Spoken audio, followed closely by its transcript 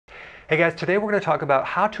Hey guys, today we're going to talk about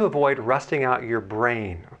how to avoid rusting out your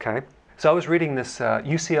brain, okay? So I was reading this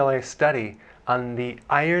UCLA study on the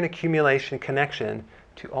iron accumulation connection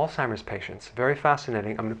to Alzheimer's patients. Very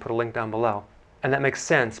fascinating. I'm going to put a link down below. And that makes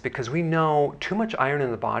sense because we know too much iron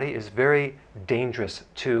in the body is very dangerous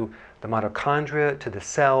to the mitochondria, to the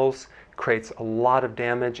cells, creates a lot of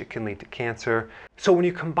damage. It can lead to cancer. So when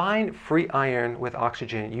you combine free iron with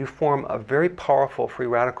oxygen, you form a very powerful free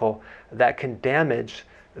radical that can damage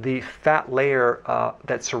the fat layer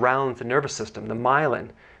that surrounds the nervous system, the myelin,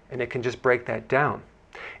 and it can just break that down.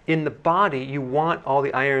 In the body, you want all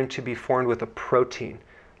the iron to be formed with a protein.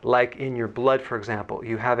 Like in your blood, for example,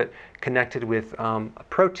 you have it connected with a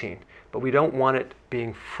protein, but we don't want it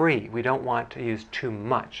being free. We don't want to use too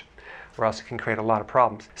much, or else it can create a lot of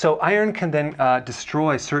problems. So iron can then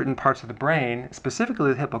destroy certain parts of the brain,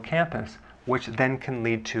 specifically the hippocampus, which then can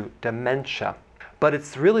lead to dementia. But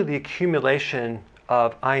it's really the accumulation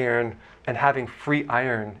of iron and having free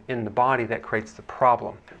iron in the body that creates the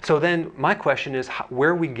problem. So then my question is,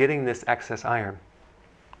 where are we getting this excess iron?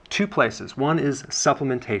 Two places. One is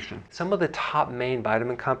supplementation. Some of the top main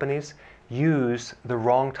vitamin companies use the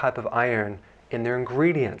wrong type of iron in their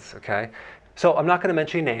ingredients, okay? So I'm not going to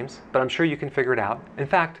mention any names, but I'm sure you can figure it out. In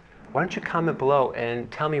fact, why don't you comment below and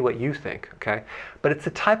tell me what you think, okay? But it's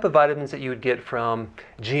the type of vitamins that you would get from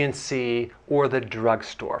GNC or the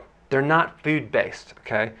drugstore. They're not food-based,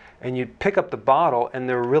 okay? And you pick up the bottle and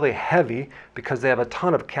they're really heavy because they have a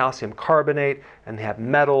ton of calcium carbonate and they have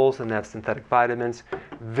metals and they have synthetic vitamins.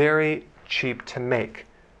 Very cheap to make,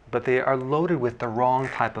 but they are loaded with the wrong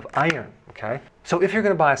type of iron, okay? So if you're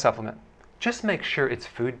gonna buy a supplement, just make sure it's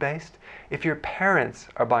food-based. If your parents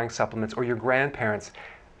are buying supplements or your grandparents,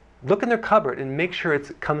 look in their cupboard and make sure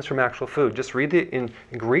it comes from actual food. Just read the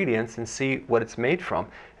ingredients and see what it's made from.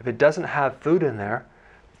 If it doesn't have food in there,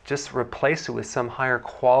 just replace it with some higher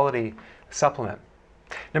quality supplement.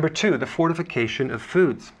 Number two, the fortification of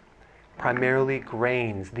foods. Primarily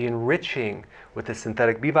grains, the enriching with the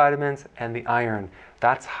synthetic B vitamins and the iron.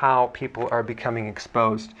 That's how people are becoming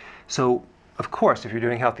exposed. So, of course, if you're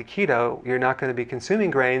doing healthy keto, you're not going to be consuming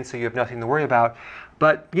grains, so you have nothing to worry about.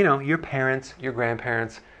 But, you know, your parents, your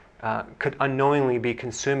grandparents could unknowingly be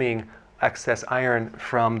consuming excess iron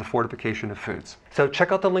from the fortification of foods. So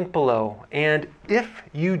check out the link below. And if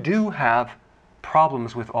you do have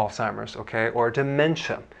problems with Alzheimer's, okay, or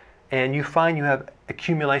dementia, and you find you have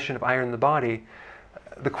accumulation of iron in the body,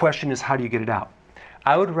 the question is, how do you get it out?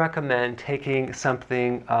 I would recommend taking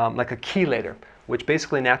something like a chelator, which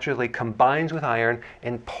basically naturally combines with iron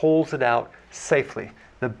and pulls it out safely.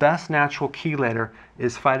 The best natural chelator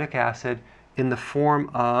is phytic acid in the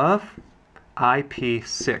form of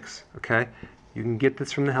IP6, okay? You can get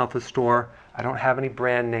this from the health food store. I don't have any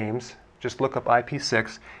brand names. Just look up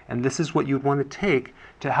IP6, and this is what you'd want to take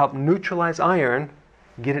to help neutralize iron,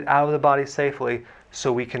 get it out of the body safely,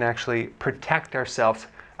 so we can actually protect ourselves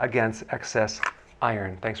against excess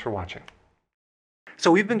iron. Thanks for watching.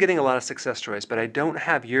 So we've been getting a lot of success stories, but I don't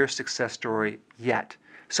have your success story yet.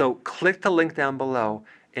 So click the link down below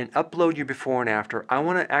and upload your before and after. I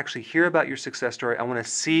want to actually hear about your success story. I want to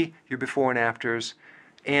see your before and afters.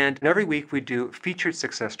 And every week we do featured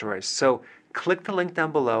success stories. So click the link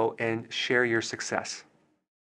down below and share your success.